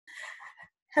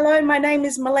Hello, my name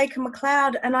is Malika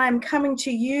McLeod and I am coming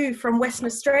to you from Western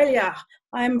Australia.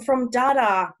 I am from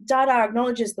Dada. Dada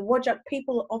acknowledges the Whadjuk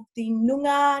people of the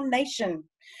Noongar Nation.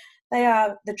 They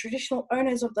are the traditional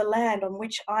owners of the land on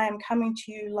which I am coming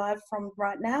to you live from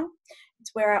right now.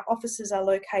 It's where our offices are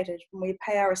located, and we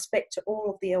pay our respect to all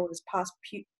of the elders past,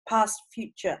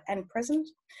 future and present.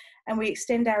 And we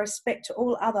extend our respect to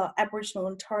all other Aboriginal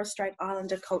and Torres Strait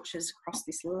Islander cultures across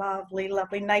this lovely,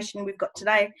 lovely nation we've got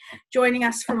today, joining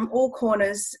us from all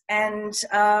corners. And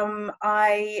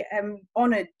I am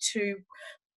honoured to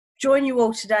join you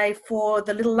all today for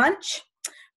the little lunch.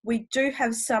 We do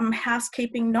have some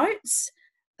housekeeping notes.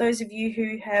 Those of you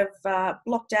who have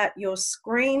blocked out your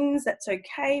screens, that's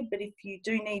okay. But if you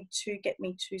do need to get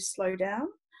me to slow down,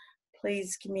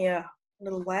 please give me a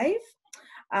little wave.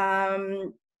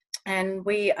 And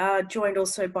we are joined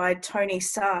also by Tony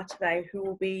Saar today, who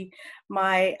will be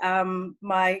my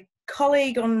my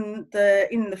colleague in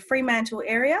the Fremantle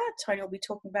area. Tony will be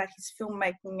talking about his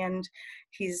filmmaking and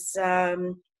his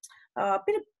bit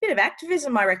of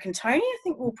activism, I reckon, Tony. I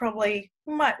think we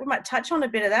might touch on a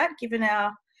bit of that, given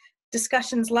our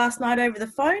discussions last night over the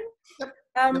phone. Yep.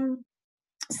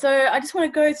 So I just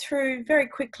want to go through very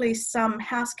quickly some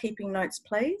housekeeping notes,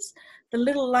 please. The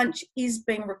little lunch is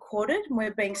being recorded and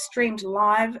we're being streamed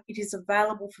live. It is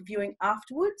available for viewing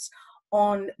afterwards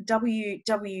on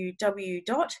www.llol.com.au.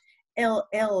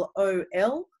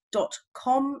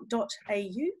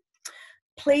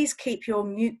 Please keep your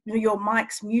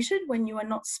mics muted when you are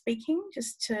not speaking,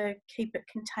 just to keep it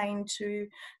contained to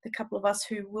the couple of us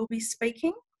who will be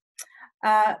speaking.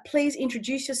 Please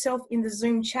introduce yourself in the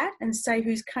Zoom chat and say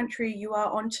whose country you are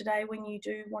on today when you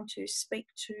do want to speak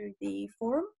to the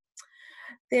forum.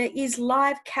 There is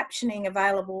live captioning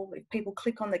available. If people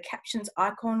click on the captions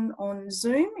icon on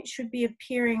Zoom, it should be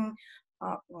appearing,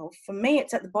 well, for me,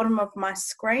 it's at the bottom of my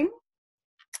screen.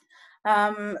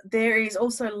 There is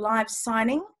also live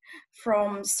signing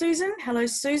from Susan. Hello,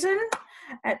 Susan.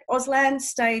 At Auslan,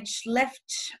 stage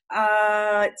left.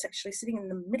 It's actually sitting in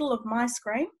the middle of my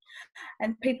screen.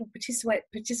 And people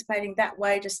participating that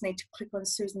way just need to click on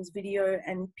Susan's video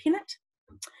and pin it.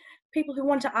 People who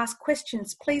want to ask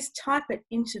questions, please type it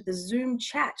into the Zoom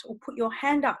chat or put your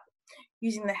hand up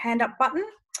using the hand up button.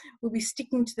 We'll be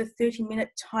sticking to the 30-minute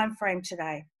time frame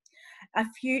today.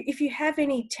 If you have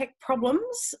any tech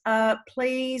problems,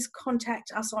 please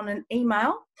contact us on an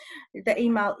email. The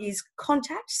email is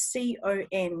contact,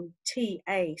 CONTACT,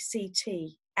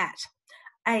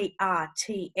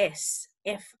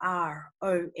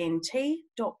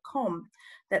 artsfront.com.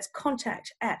 That's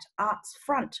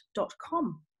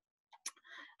contact@artsfront.com.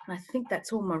 And I think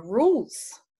that's all my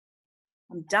rules.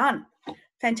 I'm done.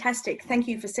 Fantastic. Thank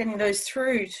you for sending those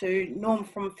through to Norm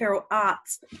from Feral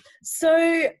Arts.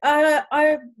 So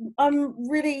I'm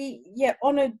really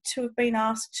honoured to have been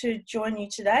asked to join you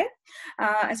today.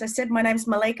 As I said, my name's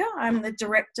Malika. I'm the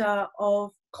Director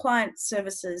of Client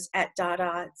Services at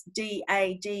Dada. It's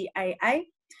DADAA.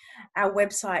 Our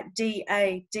website,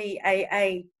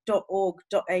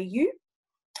 dadaa.org.au.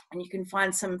 And you can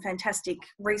find some fantastic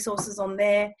resources on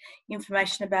there,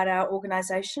 information about our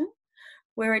organisation.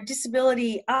 We're a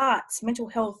disability arts, mental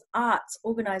health arts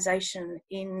organisation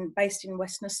based in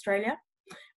Western Australia.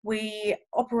 We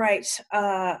operate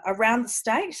around the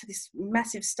state, this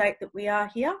massive state that we are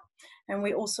here, and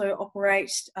we also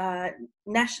operate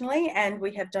nationally, and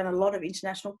we have done a lot of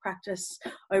international practice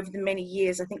over the many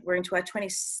years. I think we're into our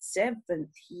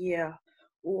 27th year,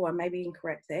 or I may be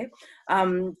incorrect there,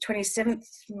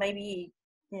 27th, maybe,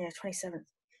 yeah, 27th.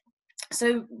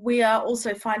 So we are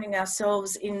also finding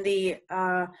ourselves in the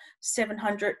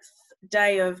 700th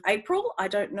day of April. I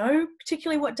don't know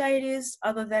particularly what day it is,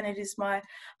 other than it is my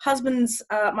husband's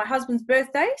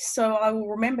birthday, so I will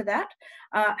remember that.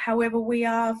 However, we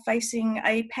are facing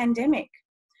a pandemic.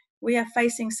 We are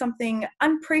facing something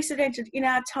unprecedented in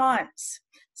our times,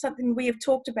 something we have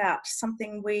talked about,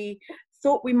 something we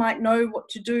thought we might know what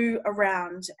to do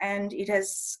around, and it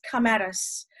has come at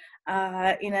us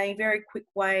in a very quick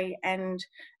way, and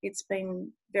it's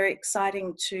been very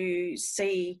exciting to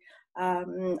see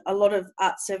a lot of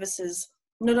art services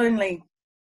not only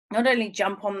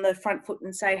jump on the front foot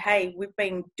and say, hey, we've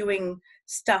been doing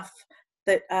stuff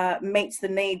that meets the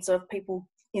needs of people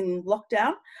in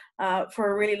lockdown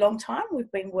for a really long time.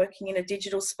 We've been working in a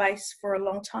digital space for a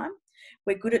long time.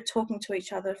 We're good at talking to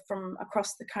each other from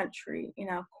across the country in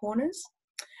our corners.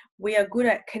 We are good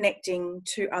at connecting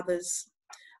to others.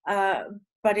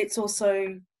 But it's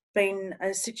also been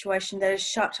a situation that has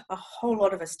shut a whole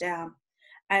lot of us down,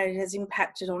 and it has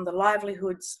impacted on the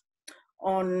livelihoods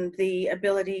on the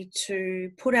ability to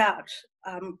put out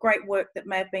great work that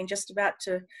may have been just about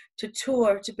to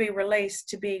tour, to be released,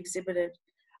 to be exhibited.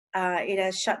 It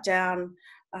has shut down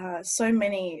so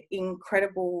many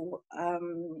incredible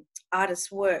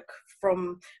artists' work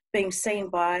from being seen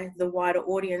by the wider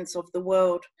audience of the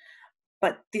world.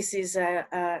 But this is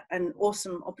an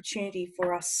awesome opportunity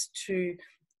for us to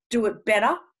do it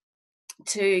better,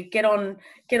 to get on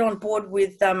board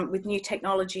with new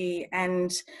technology,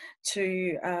 and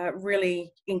to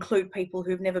really include people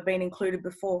who've never been included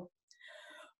before.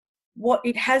 What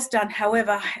it has done,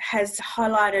 however, has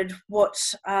highlighted what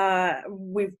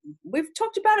we've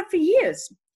talked about it for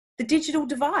years: the digital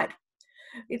divide.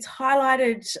 It's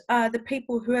highlighted the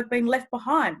people who have been left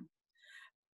behind.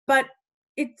 But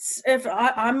it's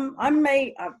I'm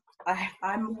a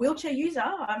wheelchair user.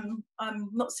 I'm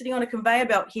not sitting on a conveyor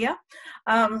belt here.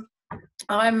 I'm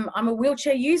a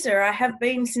wheelchair user. I have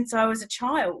been since I was a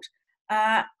child.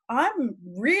 I'm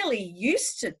really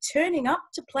used to turning up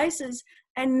to places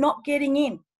and not getting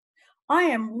in. I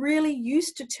am really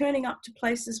used to turning up to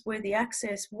places where the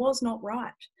access was not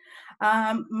right.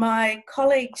 My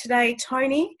colleague today,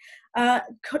 Tony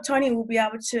will be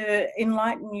able to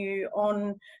enlighten you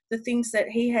on the things that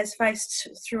he has faced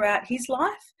throughout his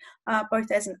life, both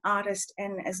as an artist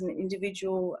and as an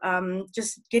individual,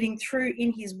 just getting through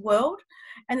in his world,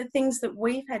 and the things that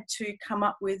we've had to come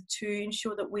up with to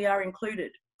ensure that we are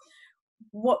included.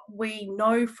 What we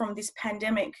know from this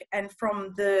pandemic and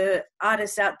from the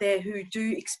artists out there who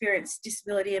do experience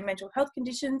disability and mental health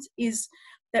conditions is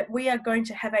that we are going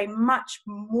to have a much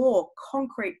more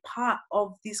concrete part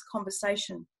of this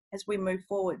conversation as we move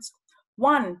forwards.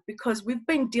 One, because we've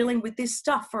been dealing with this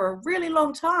stuff for a really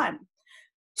long time.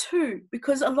 Two,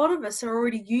 because a lot of us are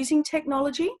already using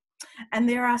technology, and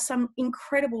there are some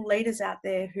incredible leaders out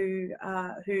there who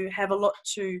have a lot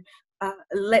to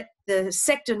let the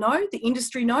sector know, the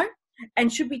industry know,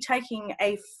 and should be taking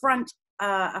a front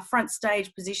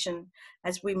stage position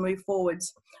as we move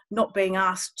forwards, not being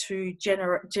asked to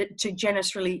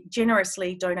generously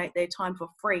donate their time for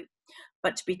free,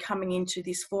 but to be coming into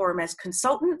this forum as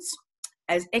consultants,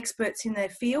 as experts in their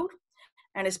field,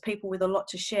 and as people with a lot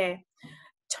to share.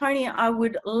 Tony, I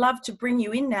would love to bring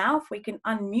you in now, if we can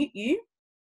unmute you.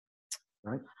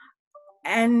 Right.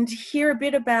 And hear a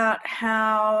bit about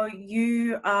how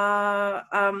you are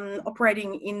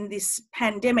operating in this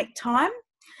pandemic time.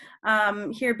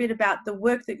 Hear a bit about the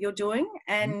work that you're doing,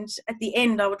 and at the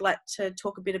end I would like to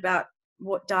talk a bit about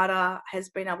what Dada has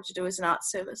been able to do as an art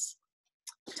service.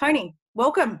 Tony,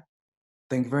 welcome.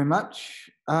 Thank you very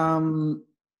much.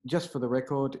 Just for the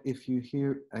record, if you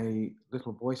hear a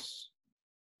little voice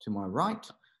to my right,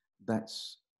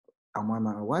 that's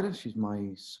Almaima Awada. She's my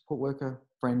support worker,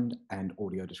 friend, and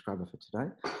audio describer for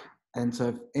today. And so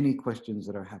if any questions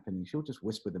that are happening, she'll just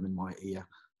whisper them in my ear.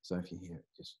 So if you hear it,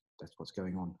 just that's what's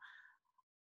going on.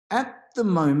 At the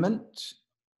moment,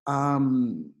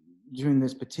 during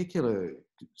this particular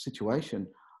situation,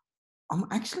 I'm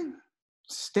actually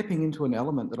stepping into an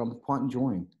element that I'm quite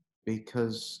enjoying,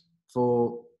 because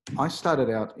I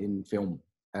started out in film,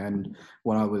 and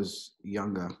when I was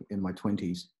younger, in my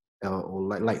 20s, or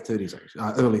late 30s,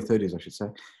 early 30s, I should say.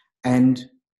 And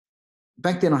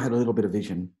back then I had a little bit of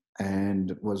vision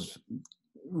and was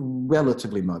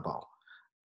relatively mobile.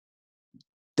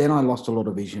 Then I lost a lot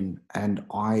of vision and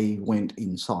I went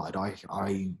inside. I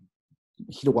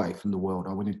hid away from the world.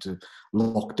 I went into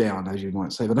lockdown, as you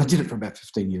might say, but I did it for about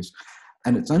 15 years.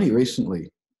 And it's only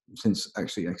recently, since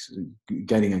actually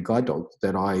gaining a guide dog,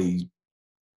 that I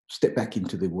stepped back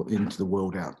into the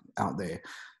world out there.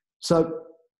 So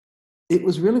it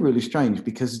was really, really strange,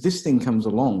 because this thing comes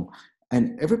along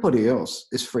and everybody else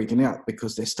is freaking out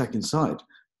because they're stuck inside.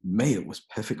 Me, it was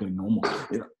perfectly normal.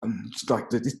 It's like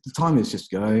the time is just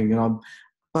going.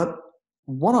 But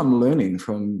what I'm learning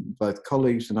from both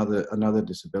colleagues and another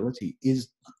disability is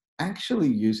actually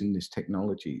using this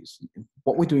technology.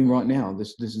 What we're doing right now,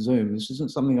 this Zoom, this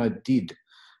isn't something I did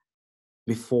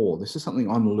before. This is something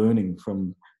I'm learning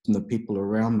from the people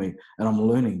around me, and I'm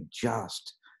learning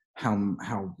just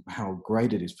how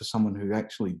great it is for someone who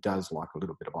actually does like a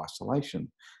little bit of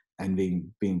isolation and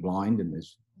being blind, and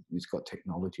he's got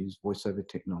technologies, voiceover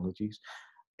technologies.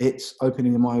 It's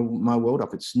opening my world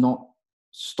up. It's not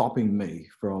stopping me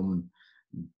from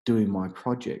doing my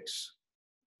projects.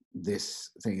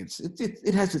 This thing,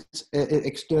 it has its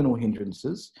external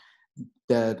hindrances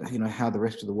that, how the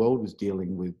rest of the world is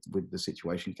dealing with the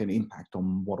situation can impact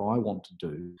on what I want to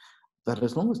do. But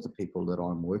as long as the people that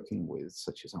I'm working with,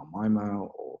 such as Almaima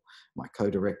or my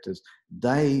co-directors,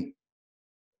 this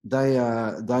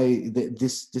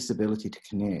ability to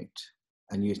connect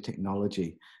and use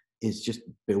technology is just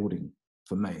building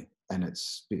for me. And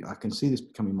I can see this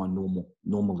becoming my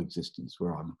normal existence,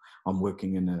 where I'm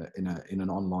working in an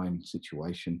online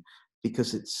situation,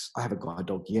 because I have a guide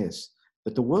dog, yes,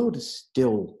 but the world is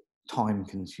still time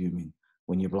consuming.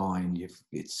 When you're blind, it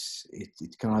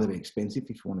can either be expensive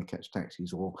if you want to catch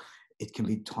taxis, or it can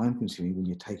be time consuming when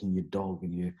you're taking your dog,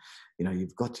 and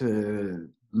you've got to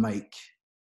make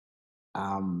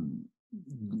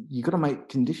you've got to make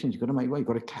conditions, you've got to make way, you've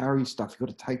got to carry stuff, you've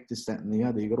got to take this, that, and the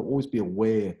other. You've got to always be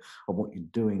aware of what you're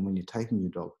doing when you're taking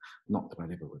your dog. Not that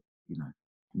I'd ever,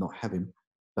 not have him,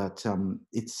 but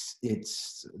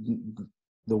it's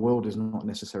the world is not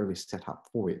necessarily set up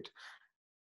for it.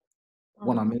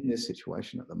 When I'm in this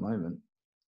situation at the moment,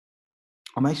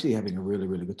 I'm actually having a really,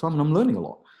 really good time, and I'm learning a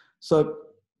lot. So,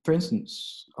 for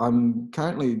instance, I'm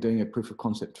currently doing a proof of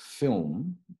concept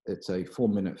film. It's a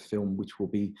 4-minute film, which will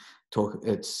be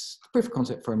it's a proof of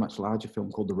concept for a much larger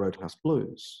film called The Roadhouse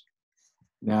Blues.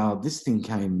 Now, this thing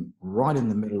came right in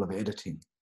the middle of editing,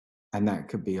 and that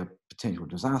could be a potential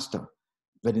disaster.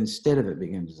 But instead of it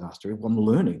being a disaster, I'm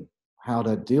learning how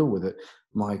to deal with it.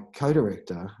 My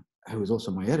co-director, who is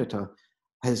also my editor,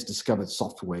 has discovered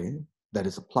software that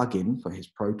is a plug-in for his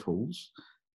Pro Tools,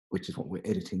 which is what we're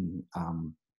editing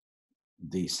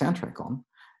the soundtrack on.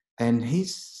 And he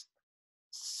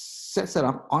sets that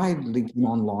up. I link him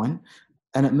online,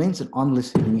 and it means that I'm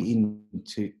listening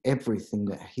into everything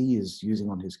that he is using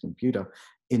on his computer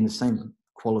in the same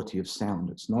quality of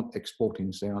sound. It's not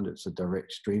exporting sound, it's a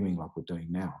direct streaming like we're doing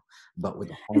now. But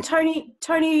with And Tony,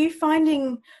 are you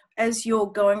finding as you're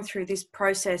going through this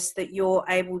process that you're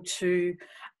able to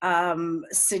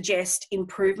suggest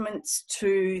improvements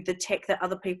to the tech that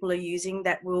other people are using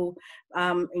that will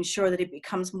ensure that it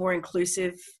becomes more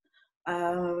inclusive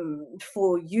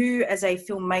for you as a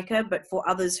filmmaker, but for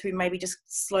others who may be just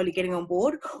slowly getting on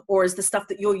board? Or is the stuff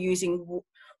that you're using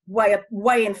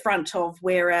way in front of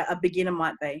where a beginner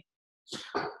might be?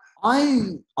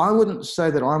 I wouldn't say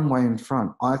that I'm way in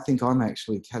front. I think I'm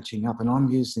actually catching up, and I'm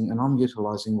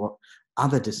utilising what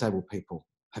other disabled people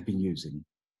have been using.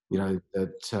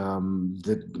 That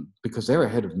because they're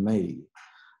ahead of me.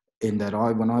 In that,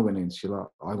 when I went insular,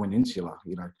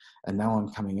 and now I'm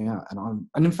coming out,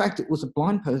 and in fact, it was a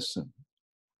blind person.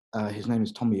 His name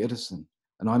is Tommy Edison,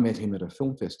 and I met him at a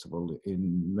film festival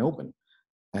in Melbourne,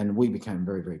 and we became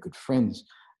very, very good friends.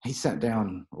 He sat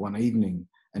down one evening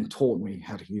and taught me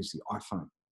how to use the iPhone,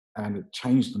 and it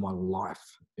changed my life.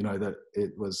 That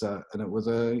it was a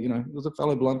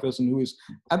fellow blind person who is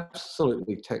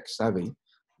absolutely tech savvy,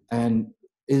 and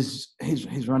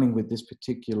he's running with this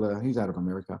particular. He's out of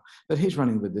America, but he's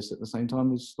running with this at the same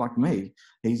time as like me.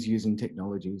 He's using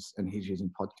technologies, and he's using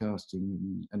podcasting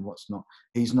and what's not.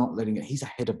 He's not letting it. He's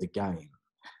ahead of the game,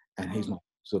 and he's not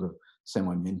sort of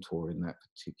semi-mentor in that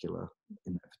particular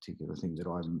thing that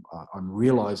I'm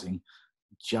realizing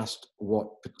just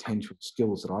what potential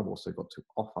skills that I've also got to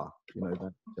offer.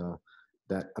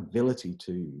 That ability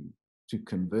to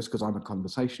converse, because I'm a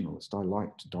conversationalist. I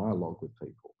like to dialogue with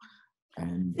people.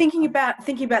 And thinking about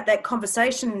that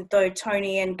conversation though,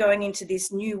 Tony, and going into this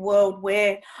new world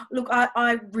where, look,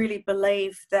 I really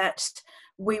believe that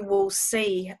we will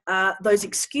see those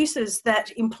excuses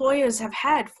that employers have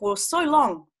had for so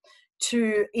long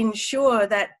to ensure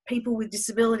that people with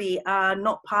disability are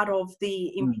not part of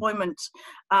the employment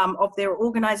of their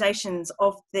organisations,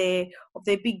 of their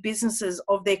big businesses,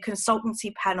 of their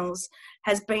consultancy panels,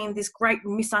 has been this great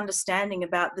misunderstanding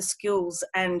about the skills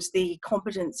and the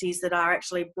competencies that are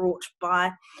actually brought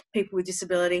by people with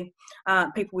disability,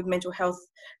 people with mental health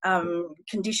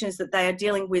conditions that they are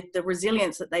dealing with, the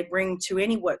resilience that they bring to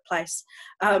any workplace.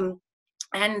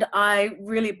 And I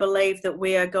really believe that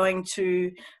we are going to,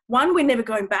 we're never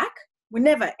going back. We're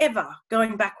never, ever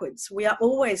going backwards. We are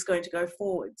always going to go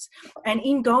forwards. And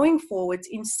in going forwards,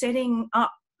 in setting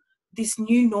up this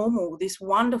new normal, this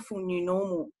wonderful new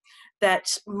normal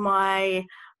that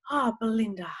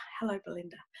Belinda, hello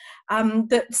Belinda,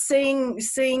 that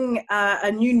seeing a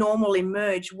new normal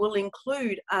emerge will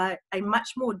include a much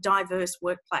more diverse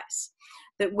workplace,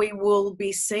 that we will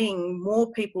be seeing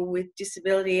more people with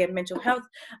disability and mental health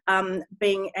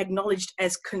being acknowledged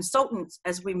as consultants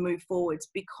as we move forwards,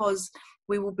 because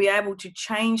we will be able to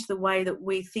change the way that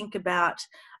we think about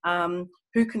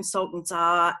who consultants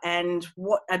are and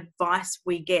what advice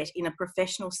we get in a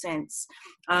professional sense,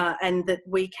 and that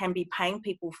we can be paying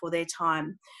people for their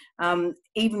time,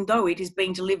 even though it is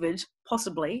being delivered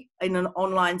possibly in an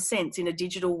online sense, in a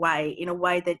digital way, in a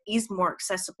way that is more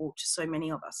accessible to so many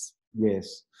of us.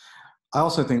 Yes. I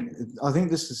think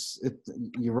this is,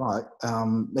 you're right.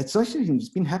 It's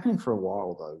been happening for a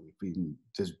while though.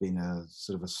 There's been a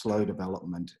sort of a slow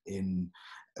development in,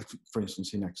 for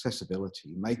instance, in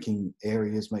accessibility, making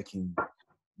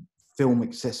film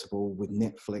accessible with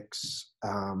Netflix,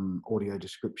 audio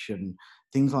description,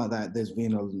 things like that. There's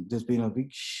been a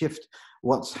big shift.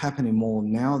 What's happening more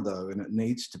now, though, and it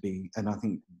needs to be, and I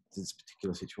think this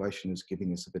particular situation is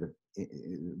giving us a bit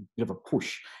of a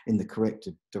push in the correct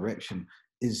direction,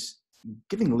 is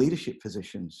giving leadership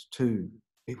positions to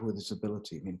people with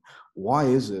disability. I mean, why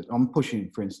is it? I'm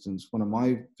pushing, for instance, one of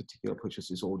my particular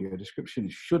pushes is audio description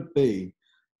should be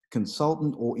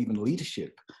consultant or even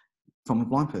leadership from a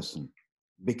blind person,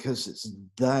 because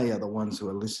they are the ones who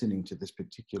are listening to this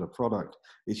particular product.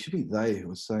 It should be they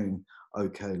who are saying,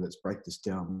 okay, let's break this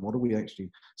down. What are we actually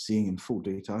seeing in full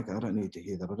detail? Okay, I don't need to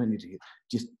hear that. I don't need to hear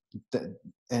just that,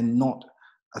 and not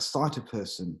a sighted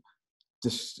person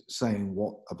just saying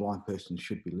what a blind person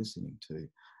should be listening to.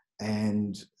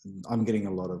 And I'm getting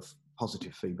a lot of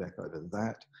positive feedback over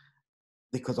that,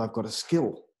 because I've got a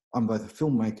skill. I'm both a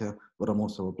filmmaker, but I'm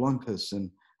also a blind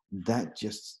person. That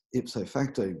just ipso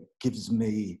facto gives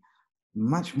me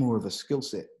much more of a skill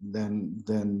set than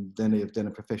a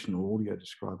professional audio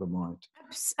describer might.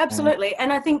 Absolutely,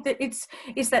 and I think that it's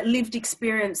that lived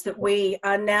experience that we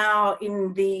are now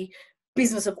in the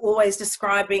business of always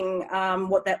describing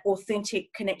what that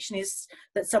authentic connection is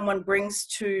that someone brings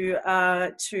to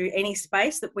any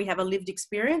space, that we have a lived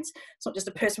experience. It's not just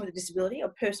a person with a disability or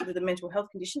a person with a mental health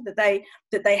condition, that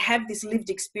they have this lived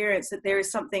experience, that there is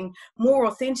something more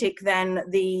authentic than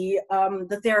the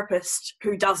therapist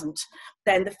who doesn't,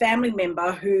 than the family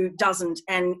member who doesn't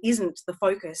and isn't the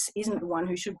focus, isn't the one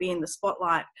who should be in the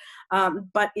spotlight.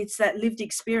 But it's that lived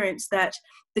experience that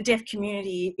the deaf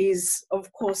community is, of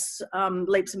course,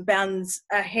 leaps and bounds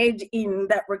ahead in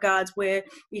that regards, where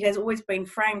it has always been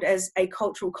framed as a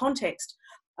cultural context.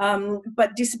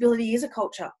 But disability is a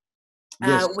culture.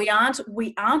 Yes. We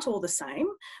aren't all the same.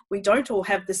 We don't all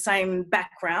have the same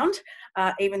background,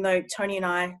 even though Tony and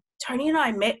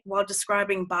I met while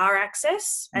describing bar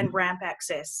access and ramp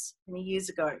access many years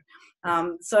ago.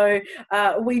 So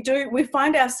we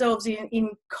find ourselves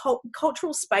in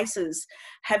cultural spaces,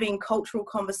 having cultural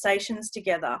conversations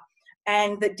together,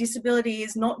 and that disability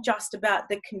is not just about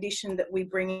the condition that we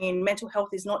bring in. Mental health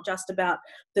is not just about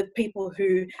the people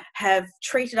who have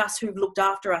treated us, who've looked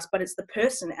after us, but it's the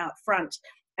person out front.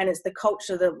 And it's the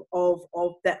culture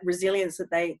of that resilience that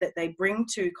they bring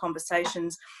to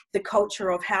conversations, the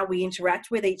culture of how we interact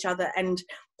with each other, and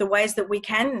the ways that we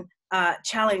can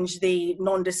challenge the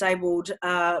non-disabled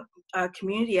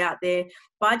community out there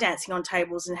by dancing on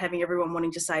tables and having everyone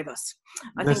wanting to save us.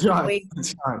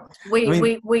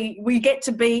 We get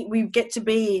to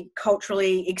be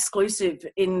culturally exclusive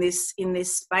in this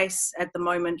space at the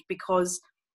moment, because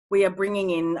we are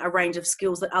bringing in a range of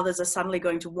skills that others are suddenly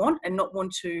going to want and not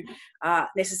want to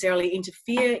necessarily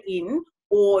interfere in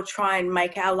or try and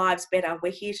make our lives better.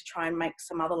 We're here to try and make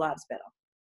some other lives better.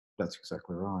 That's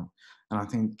exactly right. And I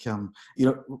think, and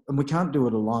we can't do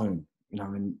it alone,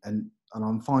 and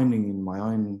I'm finding in my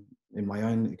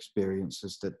own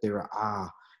experiences that there are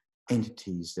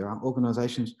entities, there are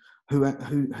organisations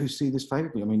who see this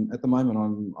favourably. I mean, at the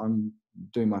moment, I'm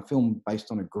doing my film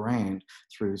based on a grant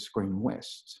through Screen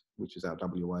West, which is our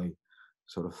WA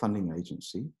sort of funding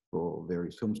agency for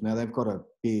various films. Now they've got a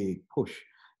big push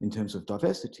in terms of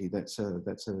diversity. That's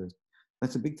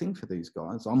a big thing for these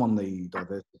guys. I'm on the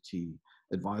diversity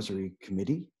advisory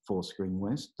committee for Screen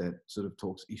West that sort of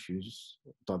talks issues,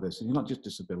 diversity, not just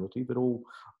disability, but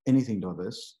anything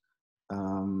diverse.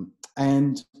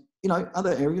 And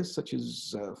other areas such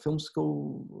as film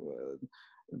school,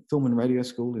 film and radio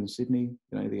school in Sydney,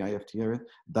 the AFT area,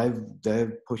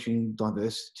 they're pushing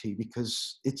diversity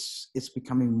because it's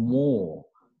becoming more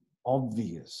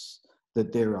obvious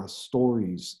that there are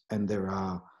stories and there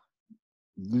are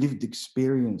lived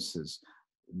experiences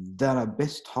that are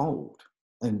best told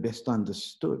and best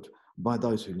understood by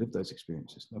those who live those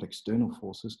experiences, not external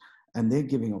forces. And they're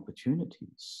giving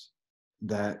opportunities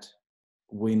that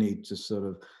we need to sort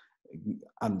of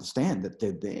understand that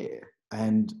they're there.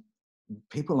 And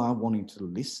people are wanting to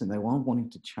listen. They are wanting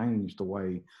to change the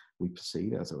way we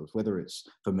perceive ourselves, whether it's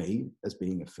for me as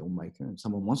being a filmmaker and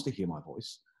someone wants to hear my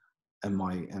voice and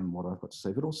what I've got to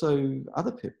say, but also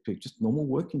other people, just normal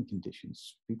working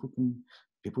conditions. People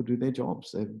do their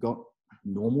jobs. They've got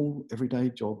normal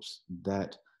everyday jobs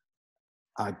that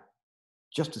are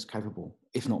just as capable,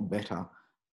 if not better,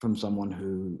 from someone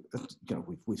who,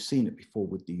 we've seen it before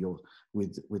with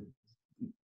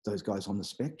those guys on the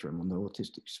spectrum, on the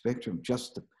autistic spectrum,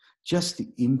 just the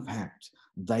impact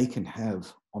they can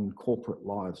have on corporate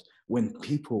lives when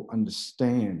people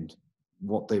understand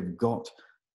what they've got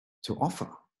to offer.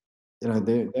 You know,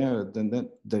 they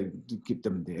give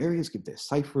them the areas, give their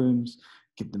safe rooms,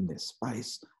 give them their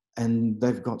space, and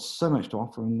they've got so much to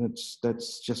offer. And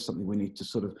that's just something we need to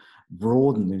sort of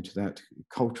broaden into, that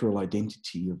cultural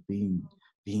identity of being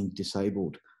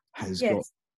disabled has got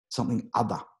something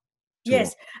other.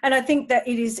 Yes, and I think that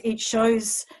it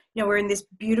shows, you know, we're in this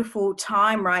beautiful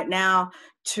time right now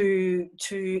to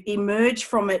emerge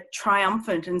from it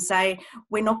triumphant and say,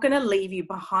 we're not going to leave you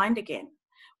behind again.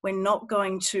 We're not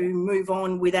going to move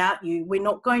on without you. We're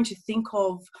not going to think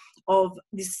of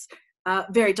this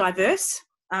very diverse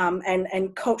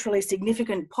and culturally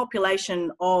significant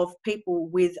population of people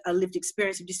with a lived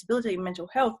experience of disability and mental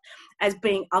health as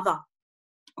being other.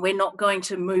 We're not going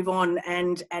to move on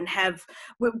and have.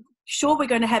 We're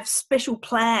going to have special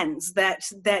plans that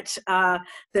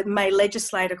may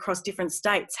legislate across different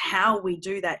states how we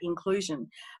do that inclusion.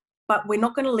 But we're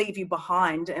not going to leave you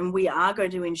behind, and we are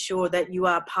going to ensure that you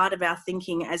are part of our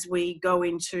thinking as we go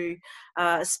into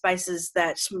spaces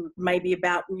that may be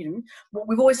about, you know, what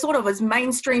we've always thought of as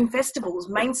mainstream festivals.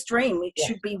 Mainstream, it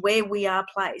should be where we are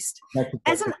placed.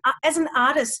 As an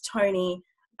artist, Tony,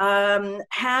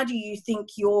 how do you think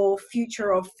your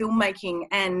future of filmmaking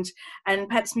and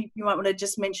perhaps you might want to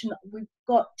just mention, we've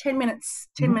got 10 minutes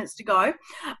to go,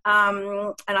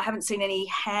 and I haven't seen any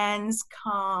hands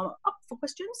come up for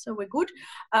questions, so we're good.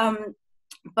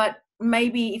 But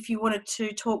maybe if you wanted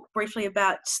to talk briefly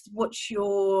about what's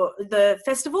the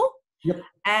festival,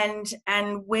 and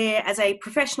where, as a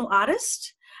professional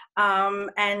artist,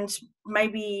 and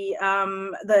maybe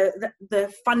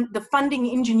the funding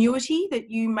ingenuity that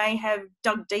you may have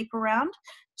dug deep around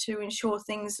to ensure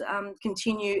things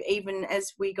continue even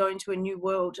as we go into a new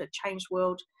world, a changed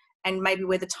world, and maybe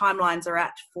where the timelines are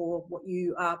at for what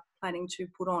you are planning to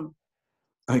put on.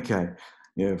 Okay.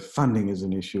 Yeah, funding is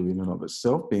an issue in and of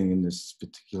itself, being in this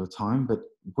particular time. But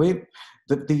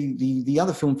the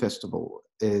other film festival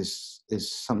is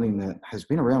something that has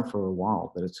been around for a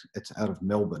while, but it's out of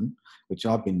Melbourne, which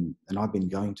I've been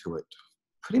going to it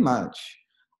pretty much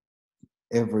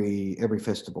every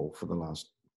festival for the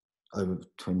last over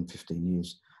 20, 15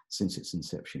 years since its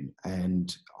inception.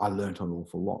 And I learnt an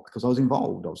awful lot because I was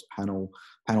involved. I was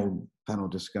panel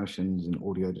discussions and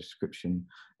audio description,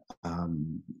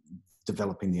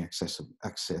 developing the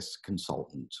access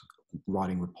consultant,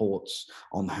 writing reports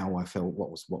on how I felt,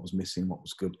 what was missing, what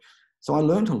was good. So I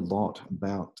learned a lot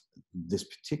about this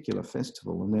particular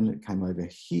festival, and then it came over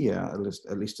here, at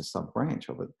least a sub branch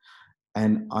of it,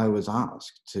 and I was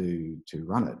asked to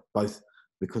run it, both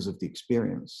because of the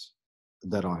experience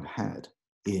that I'd had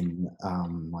in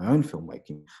my own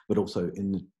filmmaking, but also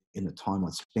in the time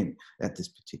I spent at this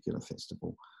particular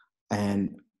festival,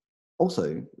 and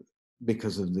also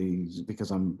because of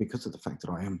the fact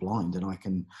that I am blind, and I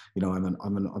can, you know,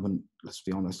 I'm let's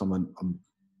be honest, I'm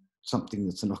something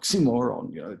that's an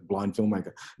oxymoron, you know, blind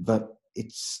filmmaker, but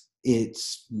it's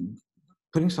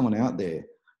putting someone out there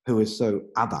who is so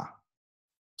other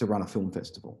to run a film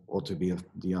festival, or to be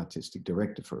the artistic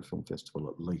director for a film festival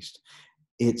at least.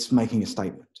 It's making a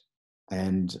statement,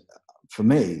 and for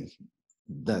me,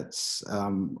 that's I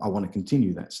want to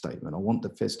continue that statement. I want the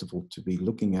festival to be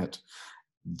looking at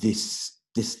this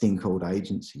thing called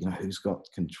agency. You know, who's got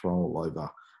control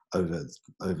over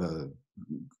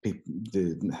people,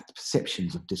 the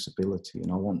perceptions of disability,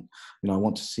 and I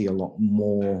want to see a lot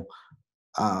more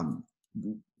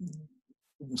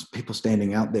people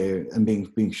standing out there and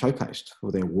being showcased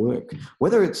for their work,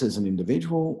 whether it's as an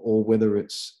individual or whether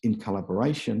it's in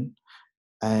collaboration.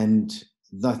 And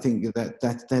I think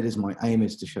that is my aim,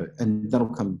 is to show, and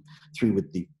that'll come through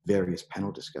with the various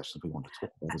panel discussions we want to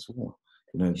talk about as well.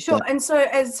 You know, sure. And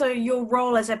so your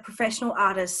role as a professional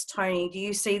artist, Tony, do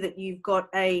you see that you've got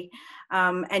an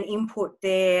input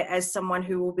there as someone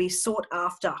who will be sought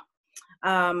after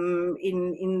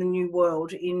in the new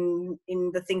world, in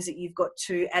the things that you've got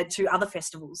to add to other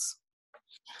festivals?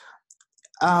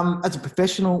 As a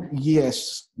professional,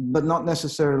 yes, but not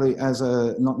necessarily as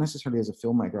a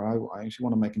filmmaker. I actually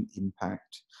want to make an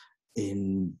impact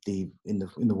in the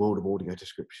world of audio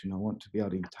description. I want to be able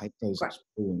to take those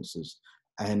experiences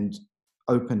and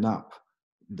open up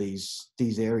these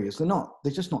areas.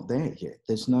 They're just not there yet.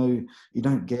 You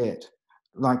don't get,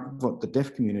 like what the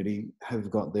deaf community have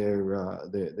got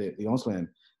the Auslan,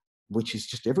 which is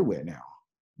just everywhere now.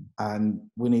 And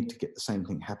we need to get the same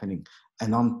thing happening.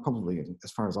 And I'm probably,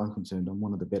 as far as I'm concerned, I'm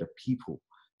one of the better people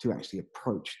to actually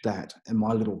approach that. And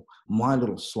my little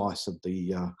slice of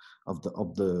the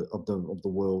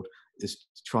world is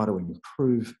to try to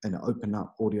improve and open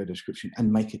up audio description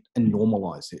and make it and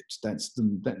normalize it. That's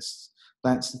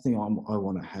the thing I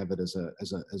want to have it as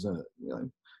a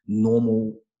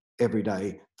normal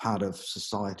everyday part of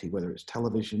society, whether it's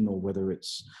television or whether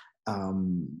it's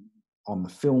on the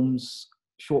films,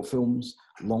 short films,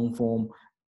 long form.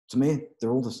 To me,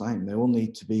 they're all the same. They all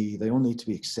need to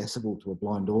be accessible to a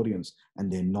blind audience, and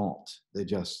they're not. They're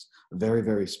just a very,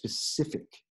 very specific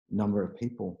number of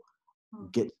people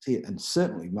get to see it, and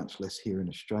certainly much less here in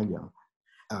Australia.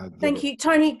 Thank you,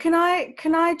 Tony. Can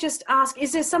I just ask,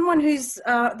 is there someone who's,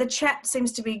 the chat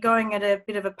seems to be going at a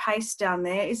bit of a pace down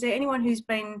there. Is there anyone who's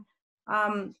been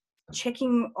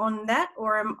checking on that,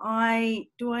 or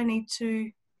do I need to?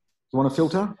 You want to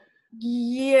filter?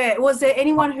 Yeah. Was there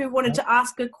anyone who wanted to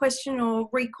ask a question or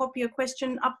recopy a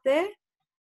question up there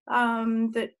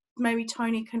that maybe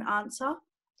Tony can answer?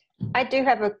 I do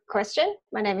have a question.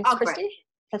 My name is Christy. Great.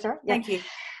 That's all right. Yeah. Thank you.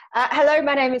 Hello,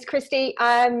 my name is Christy.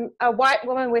 I'm a white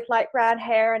woman with light brown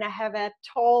hair, and I have a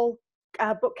tall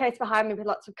bookcase behind me with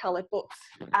lots of coloured books.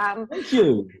 Thank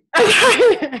you.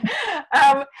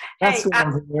 That's what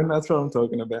I'm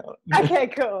talking about. Okay,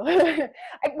 cool.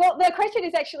 Well, the question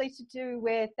is actually to do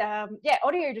with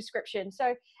audio description.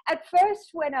 So at first,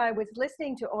 when I was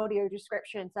listening to audio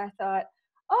descriptions, I thought,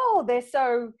 oh, they're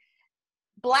so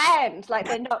bland, like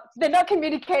they're not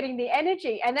communicating the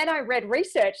energy. And then I read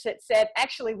research that said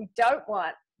actually we don't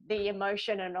want the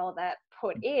emotion and all that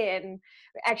put in,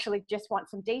 we actually just want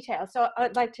some detail. So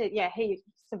I'd like to hear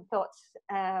some thoughts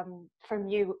from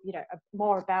you,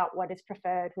 more about what is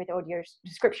preferred with audio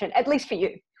description, at least for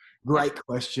you. Great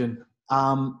question.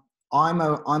 I'm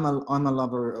a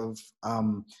lover of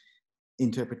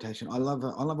interpretation. I love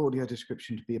audio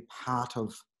description to be a part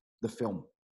of the film,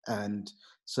 and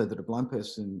so that a blind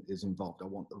person is involved. I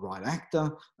want the right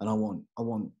actor, and I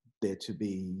want there to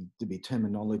be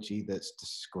terminology that's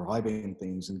describing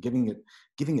things and giving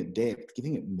it depth,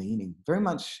 giving it meaning. Very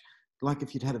much like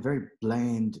if you'd had a very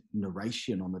bland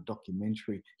narration on a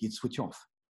documentary, you'd switch off.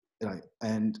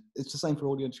 And it's the same for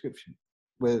audio description,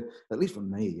 where at least for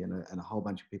me and a whole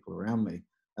bunch of people around me,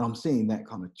 and I'm seeing that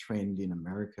kind of trend in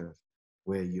America,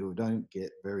 where you don't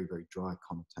get very, very dry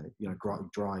connotation,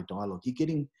 dry dialogue. You're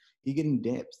getting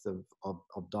depth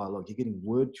of dialogue. You're getting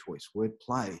word choice, word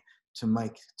play to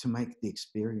make the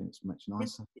experience much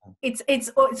nicer. It's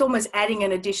almost adding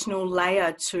an additional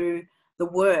layer to the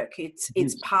work.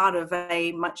 It's part of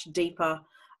a much deeper,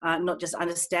 not just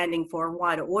understanding for a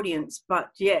wider audience, but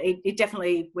it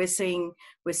definitely, we're seeing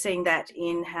that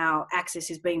in how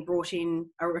access is being brought in,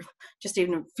 just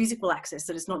even physical access,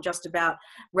 that it's not just about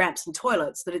ramps and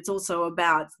toilets, that it's also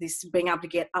about this being able to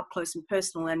get up close and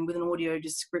personal, and with an audio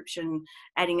description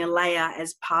adding a layer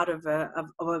as part of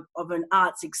an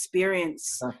arts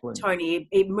experience. Exactly. Tony,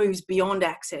 it moves beyond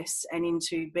access and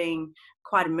into being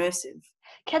quite immersive.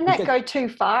 Can that go too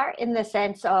far in the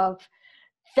sense of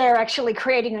they're actually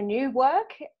creating a new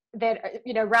work that,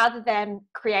 rather than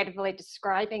creatively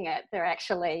describing it, they're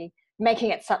actually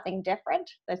making it something different?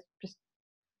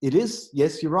 It is,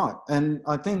 yes, you're right. And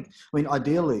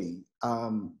ideally,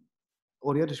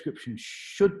 audio description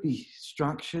should be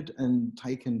structured and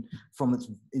taken from its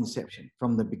inception,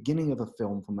 from the beginning of a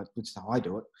film, which is how I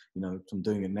do it. I'm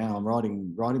doing it now. I'm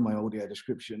writing my audio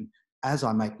description as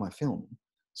I make my film,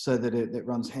 so that it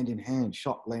runs hand in hand.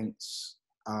 Shot lengths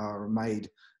are made,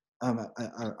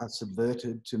 are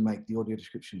subverted to make the audio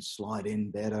description slide in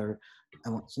better.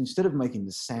 And instead of making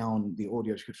the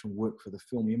audio description work for the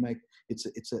film, it's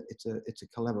a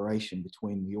collaboration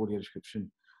between the audio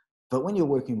description. But when you're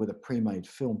working with a pre-made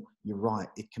film, you're right,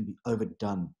 it can be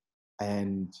overdone,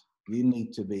 and you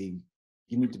need to be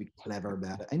clever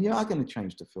about it. And you are going to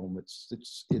change the film.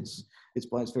 It's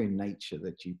by its very nature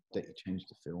that you change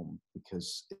the film,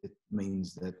 because it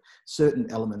means that certain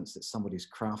elements that somebody's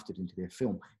crafted into their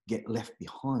film get left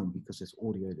behind because there's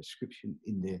audio description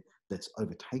in there that's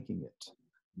overtaking it.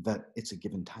 That it's a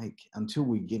give and take until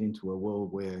we get into a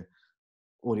world where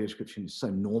audio description is so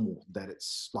normal that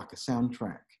it's like a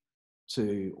soundtrack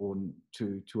to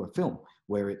a film,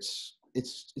 where it's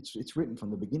written from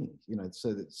the beginning,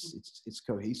 so that it's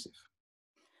cohesive.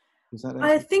 Is that?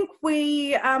 I think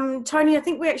we, Tony, I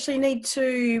think we actually need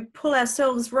to pull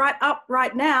ourselves right up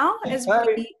right now as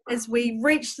we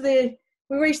reach the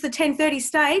 10:30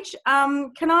 stage.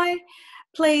 Can I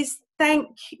please thank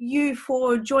you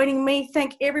for joining me?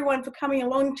 Thank everyone for coming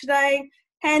along today.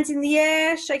 Hands in the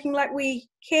air, shaking like we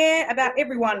care about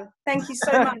everyone. Thank you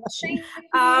so much. Thank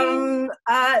Can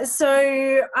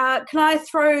I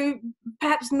throw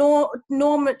perhaps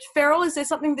Norm Farrell? Is there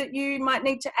something that you might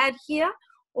need to add here,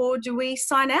 or do we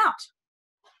sign out?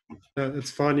 No,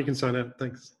 it's fine. You can sign out.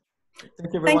 Thanks.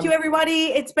 Thank you, everybody.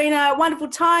 It's been a wonderful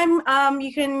time.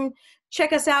 You can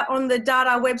check us out on the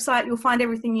Dada website. You'll find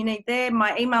everything you need there.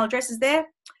 My email address is there.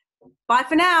 Bye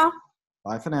for now.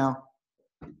 Bye for now.